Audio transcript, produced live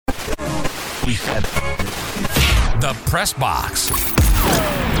we said. The Press Box.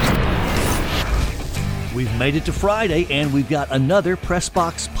 We've made it to Friday, and we've got another Press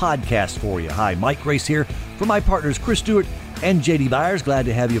Box podcast for you. Hi, Mike Grace here for my partners Chris Stewart and JD Byers. Glad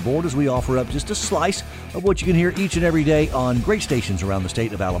to have you aboard as we offer up just a slice of what you can hear each and every day on great stations around the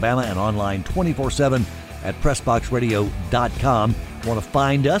state of Alabama and online 24/7 at PressBoxRadio.com. Want to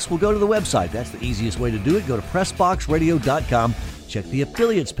find us? Well, go to the website. That's the easiest way to do it. Go to PressBoxRadio.com. Check the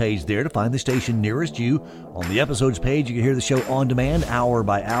affiliates page there to find the station nearest you. On the episodes page, you can hear the show on demand, hour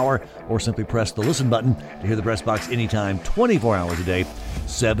by hour, or simply press the listen button to hear the Press Box anytime, 24 hours a day,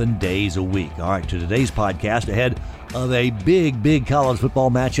 7 days a week. All right, to today's podcast, ahead of a big college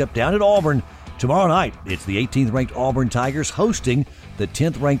football matchup down at Auburn. Tomorrow night, it's the 18th-ranked Auburn Tigers hosting the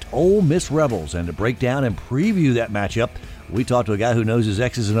 10th-ranked Ole Miss Rebels. And to break down and preview that matchup, we talked to a guy who knows his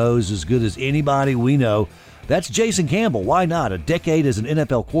X's and O's as good as anybody we know. That's Jason Campbell. Why not? A decade as an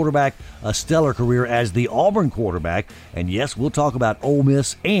NFL quarterback, a stellar career as the Auburn quarterback. And yes, we'll talk about Ole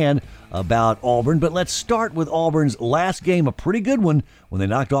Miss and about Auburn, but let's start with Auburn's last game, a pretty good one when they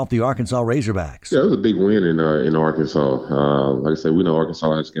knocked off the Arkansas Razorbacks. Yeah, it was a big win in Arkansas. Like I said, we know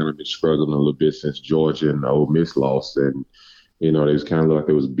Arkansas has kind of been struggling a little bit since Georgia and Ole Miss lost, and they was kind of like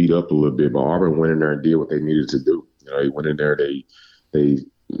they was beat up a little bit. But Auburn went in there and did what they needed to do. They went in there, they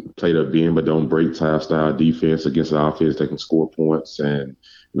played a bend but don't break style defense against the offense that can score points. And,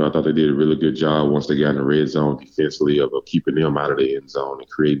 I thought they did a really good job once they got in the red zone defensively of keeping them out of the end zone and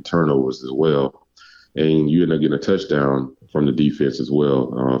creating turnovers as well. And you end up getting a touchdown from the defense as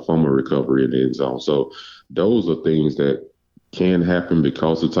well, from a recovery in the end zone. So those are things that can happen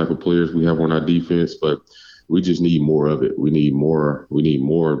because of the type of players we have on our defense, but we just need more of it. We need more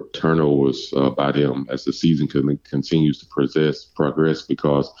turnovers by them as the season continues to progress,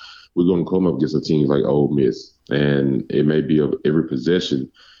 because we're going to come up against a team like Ole Miss, and it may be every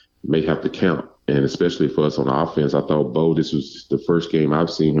possession may have to count. And especially for us on offense, I thought Bo, this was the first game I've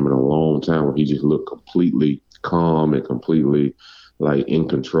seen him in a long time where he just looked completely calm and completely like in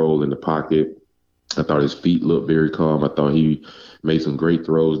control in the pocket. I thought his feet looked very calm. I thought he made some great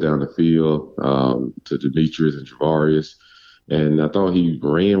throws down the field to Demetrius and Javarius. And I thought he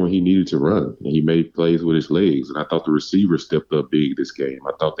ran when he needed to run. And he made plays with his legs. And I thought the receivers stepped up big this game.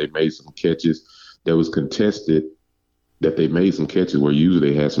 I thought they made some catches that was contested, that they made some catches where usually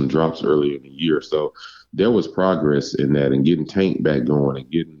they had some drops earlier in the year. So there was progress in that, and getting Tank back going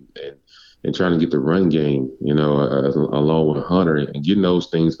and trying to get the run game, along with Hunter, and getting those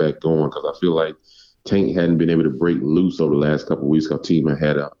things back going, because I feel like Tank hadn't been able to break loose over the last couple of weeks. Our team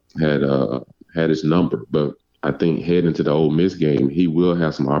had his number, but I think heading into the Ole Miss game, he will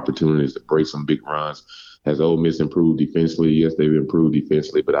have some opportunities to break some big runs. Has Ole Miss improved defensively? Yes, they've improved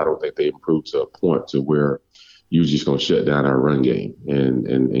defensively, but I don't think they improved to a point to where you're just going to shut down our run game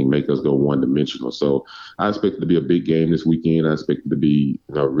and make us go one-dimensional. So I expect it to be a big game this weekend. I expect it to be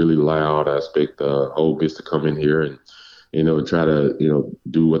really loud. I expect Ole Miss to come in here and try to,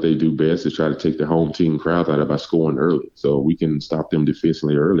 do what they do best, is try to take the home team crowd out of by scoring early. So we can stop them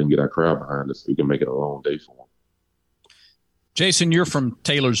defensively early and get our crowd behind us. We can make it a long day for them. Jason, you're from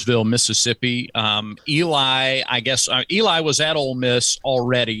Taylorsville, Mississippi. Eli was at Ole Miss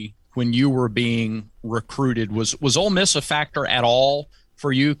already when you were being recruited. Was Ole Miss a factor at all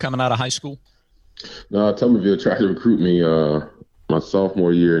for you coming out of high school? No, Taylorsville tried to recruit me my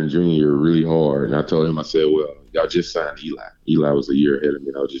sophomore year and junior year really hard. And I told him, I said, well, y'all just signed Eli. Eli was a year ahead of me.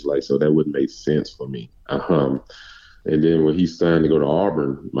 And I was just like, so that wouldn't make sense for me. And then when he signed to go to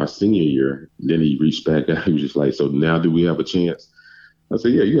Auburn my senior year, then he reached back out. He was just like, so now do we have a chance? I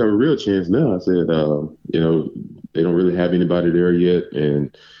said, yeah, you have a real chance now. I said, they don't really have anybody there yet.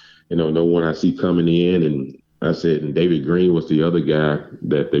 And, no one I see coming in. And I said, and David Green was the other guy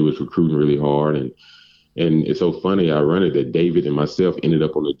that they was recruiting really hard. And it's so funny, ironic, that David and myself ended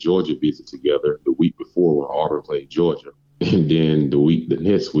up on a Georgia visit together the week before when Auburn played Georgia. And then the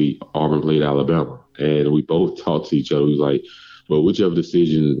next week, Auburn played Alabama. And we both talked to each other. We was like, well, whichever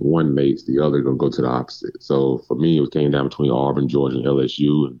decision one makes, the other going to go to the opposite. So for me, it came down between Auburn, Georgia, and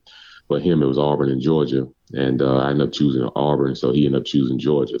LSU. And for him, it was Auburn and Georgia. And I ended up choosing Auburn, so he ended up choosing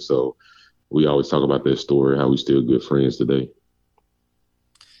Georgia. So we always talk about that story, how we still good friends today.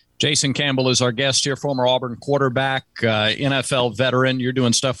 Jason Campbell is our guest here, former Auburn quarterback, NFL veteran. You're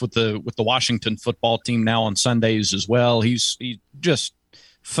doing stuff with the Washington football team now on Sundays as well. He's just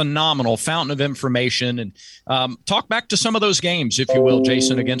phenomenal, fountain of information. And talk back to some of those games, if you will,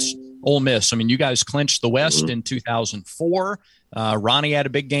 Jason, against Ole Miss. I mean, you guys clinched the West in 2004. Ronnie had a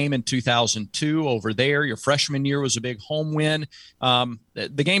big game in 2002 over there. Your freshman year was a big home win.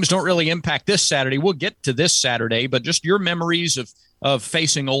 The games don't really impact this Saturday. We'll get to this Saturday, but just your memories of of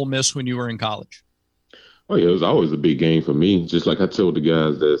facing Ole Miss when you were in college? Oh, yeah, it was always a big game for me. Just like I told the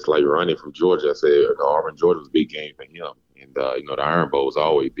guys that's like running from Georgia, I said Auburn, Georgia was a big game for him. And, the Iron Bowl was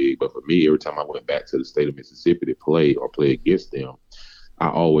always big. But for me, every time I went back to the state of Mississippi to play or play against them, I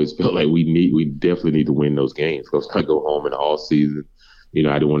always felt like we definitely need to win those games. Because I go home in the off season, I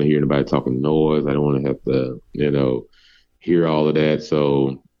didn't want to hear anybody talking noise. I didn't want to have to, hear all of that.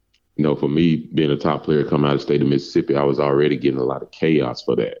 So, for me, being a top player coming out of the state of Mississippi, I was already getting a lot of chaos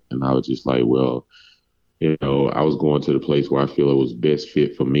for that. And I was just like, well, I was going to the place where I feel it was best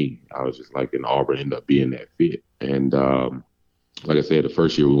fit for me. I was just like, and Auburn ended up being that fit. And like I said, the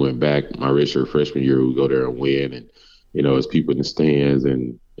first year we went back, my redshirt freshman year, we go there and win. And, it's people in the stands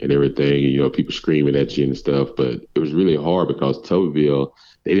and everything, and, people screaming at you and stuff. But it was really hard because Tobyville,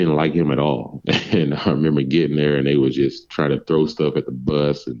 they didn't like him at all. And I remember getting there and they were just trying to throw stuff at the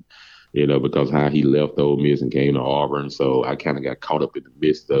bus and, because how he left Ole Miss and came to Auburn. So I kind of got caught up in the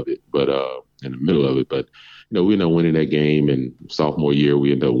midst of it, but in the middle of it. But, we ended up winning that game. And sophomore year,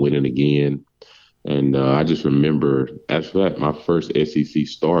 we ended up winning again. And I just remember, after that, my first SEC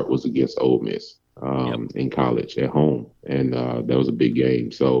start was against Ole Miss in college at home. And that was a big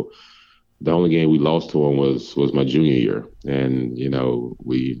game. So the only game we lost to them was my junior year. And,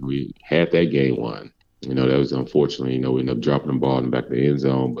 we had that game won. That was unfortunately, we ended up dropping the ball in the back of the end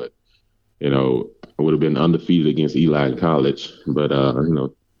zone. But, I would have been undefeated against Eli in college. But,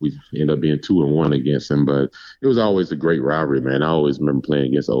 we ended up being 2-1 against him. But it was always a great rivalry, man. I always remember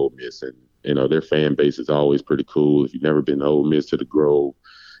playing against Ole Miss. And, their fan base is always pretty cool. If you've never been to Ole Miss, to the Grove,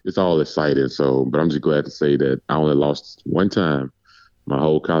 it's all exciting. So, but I'm just glad to say that I only lost one time my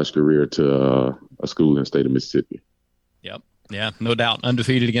whole college career to a school in the state of Mississippi. Yep. Yeah, no doubt.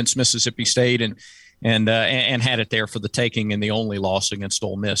 Undefeated against Mississippi State and had it there for the taking, and the only loss against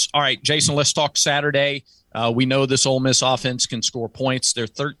Ole Miss. All right, Jason, let's talk Saturday. We know this Ole Miss offense can score points. They're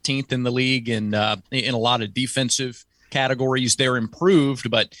 13th in the league in a lot of defensive categories. They're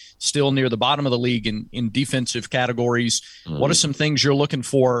improved, but still near the bottom of the league in defensive categories. Mm-hmm. What are some things you're looking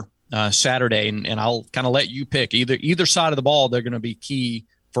for Saturday? And I'll kind of let you pick. Either side of the ball, they're going to be key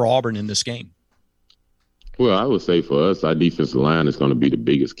for Auburn in this game. Well, I would say for us, our defensive line is going to be the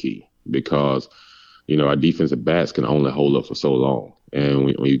biggest key because, our defensive backs can only hold up for so long. And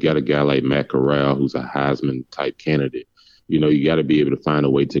when you got a guy like Matt Corral, who's a Heisman-type candidate, you got to be able to find a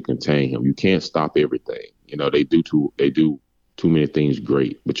way to contain him. You can't stop everything. They do too many things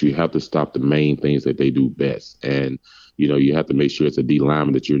great, but you have to stop the main things that they do best. And, you have to make sure it's a D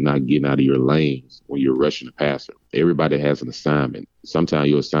lineman that you're not getting out of your lanes when you're rushing the passer. Everybody has an assignment. Sometimes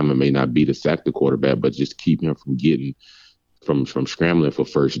your assignment may not be to sack the quarterback, but just keep him from getting from scrambling for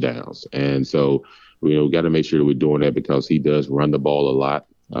first downs. And so, we got to make sure that we're doing that because he does run the ball a lot.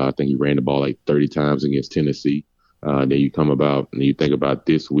 I think he ran the ball like 30 times against Tennessee. Then you think about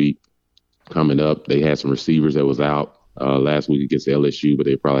this week coming up. They had some receivers that was out last week against LSU, but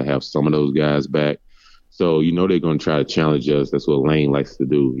they probably have some of those guys back. So, they're going to try to challenge us. That's what Lane likes to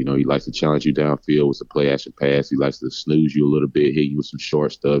do. He likes to challenge you downfield with some play action pass. He likes to snooze you a little bit, hit you with some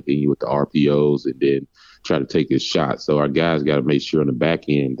short stuff, hit you with the RPOs, and then try to take his shot. So our guys got to make sure on the back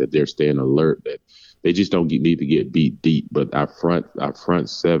end that they're staying alert, that they just don't need to get beat deep. But our front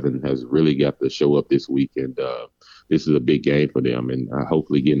seven has really got to show up this week, and this is a big game for them. And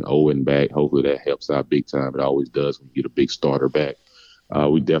hopefully getting Owen back, hopefully that helps out big time. It always does when you get a big starter back.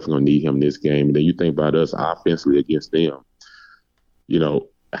 We definitely gonna need him this game. And then you think about us offensively against them.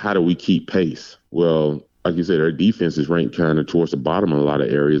 How do we keep pace? Well, like you said, their defense is ranked kind of towards the bottom in a lot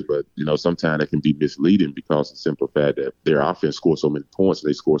of areas, but sometimes that can be misleading because of the simple fact that their offense scores so many points and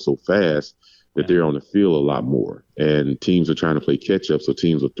they score so fast that they're on the field a lot more. And teams are trying to play catch up, so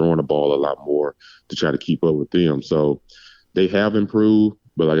teams are throwing the ball a lot more to try to keep up with them. So they have improved,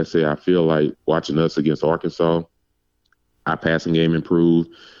 but like I said, I feel like watching us against Arkansas, our passing game improved.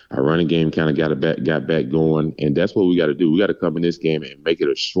 Our running game kind of got back going, and that's what we got to do. We got to come in this game and make it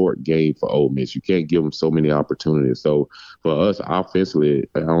a short game for Ole Miss. You can't give them so many opportunities. So for us offensively,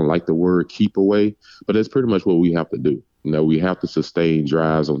 I don't like the word keep away, but that's pretty much what we have to do. We have to sustain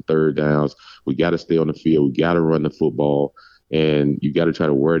drives on third downs. We got to stay on the field. We got to run the football, and you got to try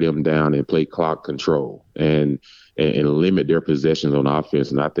to wear them down and play clock control and limit their possessions on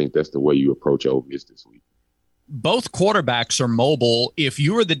offense. And I think that's the way you approach Ole Miss this week. Both quarterbacks are mobile. If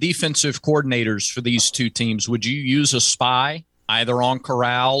you were the defensive coordinators for these two teams, would you use a spy either on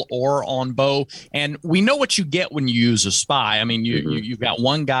Corral or on Bo? And we know what you get when you use a spy. I mean, you've got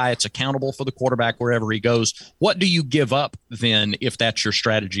one guy that's accountable for the quarterback wherever he goes. What do you give up then if that's your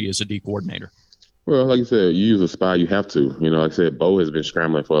strategy as a D coordinator? Well, like you said, you use a spy, you have to. Like I said, Bo has been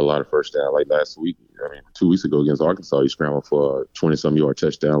scrambling for a lot of first down. Like last week, 2 weeks ago against Arkansas, he scrambled for a 20-some yard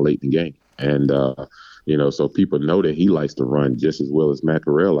touchdown late in the game. And, so people know that he likes to run just as well as Matt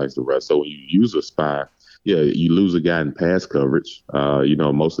Corral likes to run. So when you use a spy, you lose a guy in pass coverage.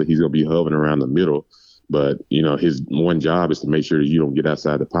 Mostly he's going to be hovering around the middle. But, his one job is to make sure that you don't get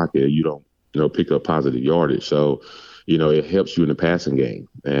outside the pocket. You don't, pick up positive yardage. So, it helps you in the passing game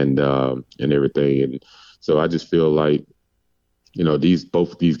and everything. And so I just feel like,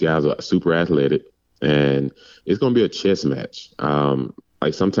 both of these guys are super athletic, and it's going to be a chess match.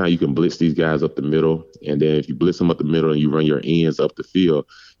 Like sometimes you can blitz these guys up the middle, and then if you blitz them up the middle and you run your ends up the field,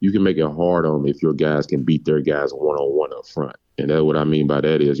 you can make it hard on them if your guys can beat their guys one-on-one up front. And that's what I mean by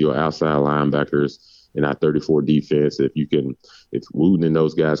that is your outside linebackers in our 34 defense, if Wooten and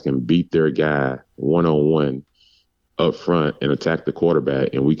those guys can beat their guy one-on-one up front and attack the quarterback,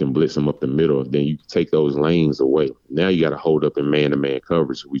 and we can blitz them up the middle, then you take those lanes away. Now you got to hold up in man-to-man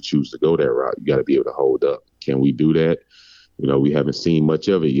coverage. If we choose to go that route, you got to be able to hold up. Can we do that? We haven't seen much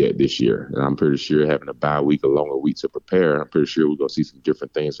of it yet this year. And I'm pretty sure having a bye week, a longer week to prepare, I'm pretty sure we're going to see some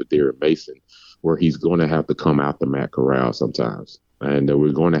different things with Derek Mason, where he's going to have to come out the Matt Corral sometimes. And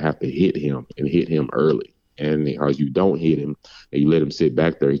we're going to have to hit him and hit him early. And because you don't hit him and you let him sit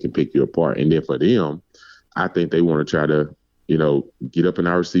back there, he can pick you apart. And then for them, I think they want to try to, get up in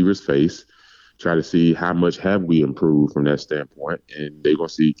our receiver's face, try to see how much have we improved from that standpoint. And they're going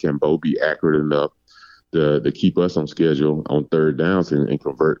to see Campbell be accurate enough to keep us on schedule on third downs and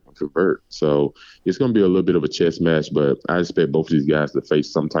convert. So it's going to be a little bit of a chess match, but I expect both of these guys to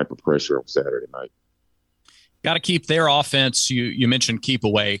face some type of pressure on Saturday night. Got to keep their offense. You mentioned keep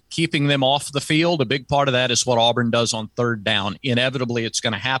away, keeping them off the field. A big part of that is what Auburn does on third down. Inevitably, it's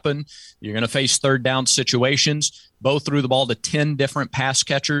going to happen. You're going to face third down situations. Bo threw the ball to 10 different pass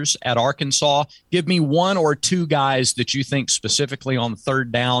catchers at Arkansas. Give me one or two guys that you think specifically on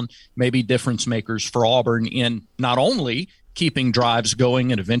third down may be difference makers for Auburn in not only keeping drives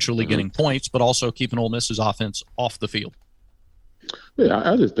going and eventually getting points, but also keeping Ole Miss's offense off the field. Yeah,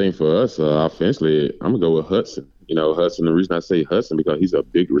 I just think for us, offensively, I'm going to go with Hudson. Hudson, the reason I say Hudson, because he's a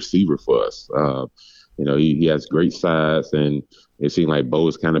big receiver for us. He has great size, and it seemed like Bo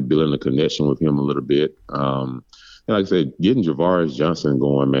is kind of building a connection with him a little bit. And like I said, getting Javaris Johnson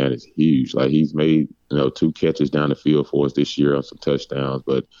going, man, is huge. Like he's made, 2 catches down the field for us this year on some touchdowns.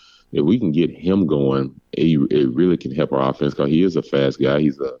 But if we can get him going, it really can help our offense because he is a fast guy.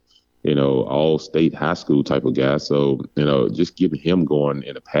 He's a all-state high school type of guy. So, just getting him going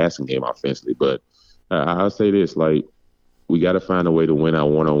in a passing game offensively. But I'll say this, like, we got to find a way to win our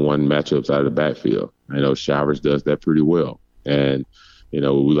one-on-one matchups out of the backfield. Showers does that pretty well. And, we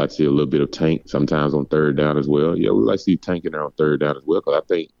like to see a little bit of Tank sometimes on third down as well. Yeah, we like to see Tank in there on third down as well because I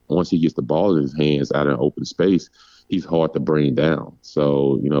think once he gets the ball in his hands out in open space, he's hard to bring down.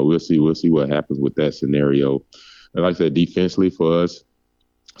 So, we'll see what happens with that scenario. And like I said, defensively for us,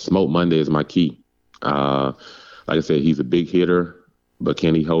 Smoke Monday is my key. Like I said, he's a big hitter, but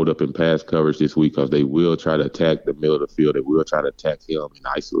can he hold up in pass coverage this week? Because they will try to attack the middle of the field. They will try to attack him and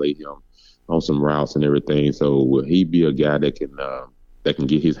isolate him on some routes and everything. So will he be a guy that can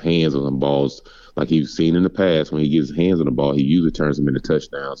get his hands on some balls like he's seen in the past? When he gets his hands on the ball, he usually turns them into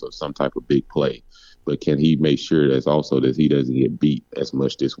touchdowns or some type of big play. But can he make sure that he doesn't get beat as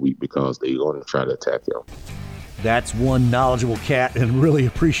much this week because they're going to try to attack him? That's one knowledgeable cat, and really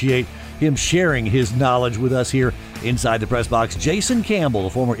appreciate him sharing his knowledge with us here inside the press box. Jason Campbell, a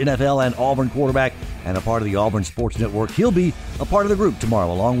former NFL and Auburn quarterback and a part of the Auburn Sports Network. He'll be a part of the group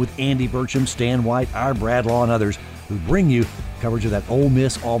tomorrow, along with Andy Burcham, Stan White, our Brad Law, and others who bring you coverage of that Ole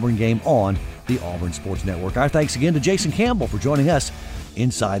Miss Auburn game on the Auburn Sports Network. Our thanks again to Jason Campbell for joining us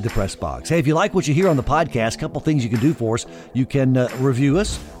inside the press box. Hey, if you like what you hear on the podcast, a couple things you can do for us. You can review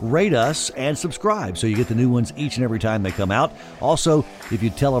us, rate us, and subscribe so you get the new ones each and every time they come out. Also, if you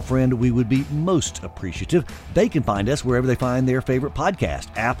tell a friend, we would be most appreciative. They can find us wherever they find their favorite podcast,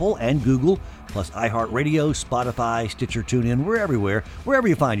 Apple and Google, plus iHeartRadio, Spotify, Stitcher, TuneIn. We're everywhere. Wherever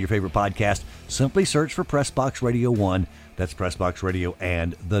you find your favorite podcast, simply search for Pressbox Radio 1. That's Pressbox Radio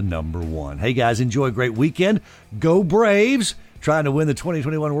and the number 1. Hey, guys, enjoy a great weekend. Go Braves! Trying to win the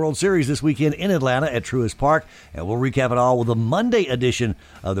 2021 World Series this weekend in Atlanta at Truist Park. And we'll recap it all with a Monday edition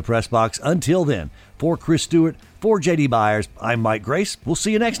of the Press Box. Until then, for Chris Stewart, for JD Byers, I'm Mike Grace. We'll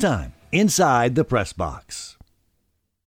see you next time inside the Press Box.